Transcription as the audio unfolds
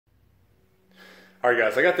All right,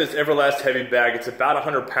 guys, I got this Everlast heavy bag. It's about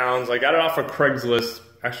 100 pounds. I got it off of Craigslist,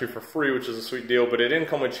 actually for free, which is a sweet deal, but it didn't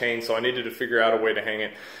come with chains, so I needed to figure out a way to hang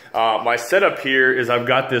it. My setup here is I've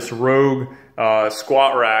got this Rogue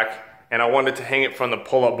squat rack, and I wanted to hang it from the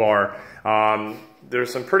pull-up bar.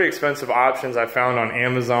 There's some pretty expensive options I found on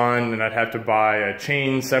Amazon, and I'd have to buy a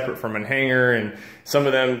chain separate from a hanger, and some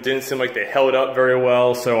of them didn't seem like they held up very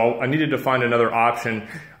well, so I needed to find another option.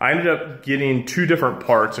 I ended up getting two different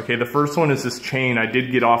parts. Okay, the first one is this chain I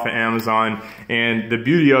did get off of Amazon, and the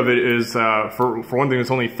beauty of it is, for one thing,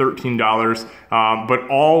 it's only $13, but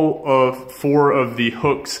all of 4 of the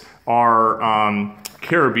hooks are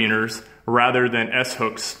carabiners, rather than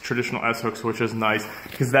S-hooks, traditional S-hooks, which is nice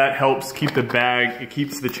because that helps keep the bag, it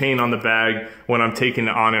keeps the chain on the bag when I'm taking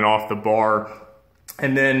it on and off the bar.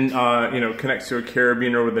 And then, you know, connects to a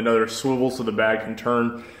carabiner with another swivel so the bag can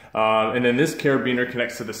turn. And then this carabiner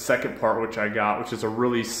connects to the second part, which I got, which is a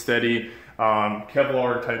really steady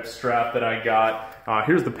Kevlar type strap that I got.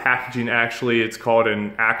 Here's the packaging actually. It's called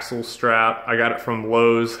an axle strap. I got it from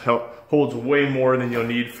Lowe's. Holds way more than you'll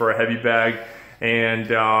need for a heavy bag.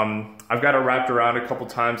 And I've got it wrapped around a couple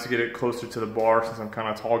times to get it closer to the bar since I'm kind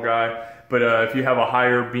of a tall guy. But if you have a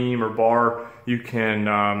higher beam or bar, you can,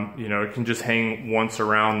 you know, it can just hang once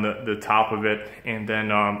around the top of it. And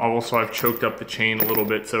then also I've choked up the chain a little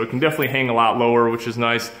bit, so it can definitely hang a lot lower, which is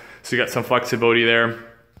nice. So you got some flexibility there.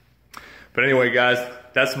 But anyway, guys,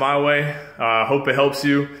 that's my way. Hope it helps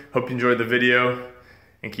you. Hope you enjoyed the video,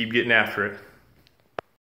 and keep getting after it.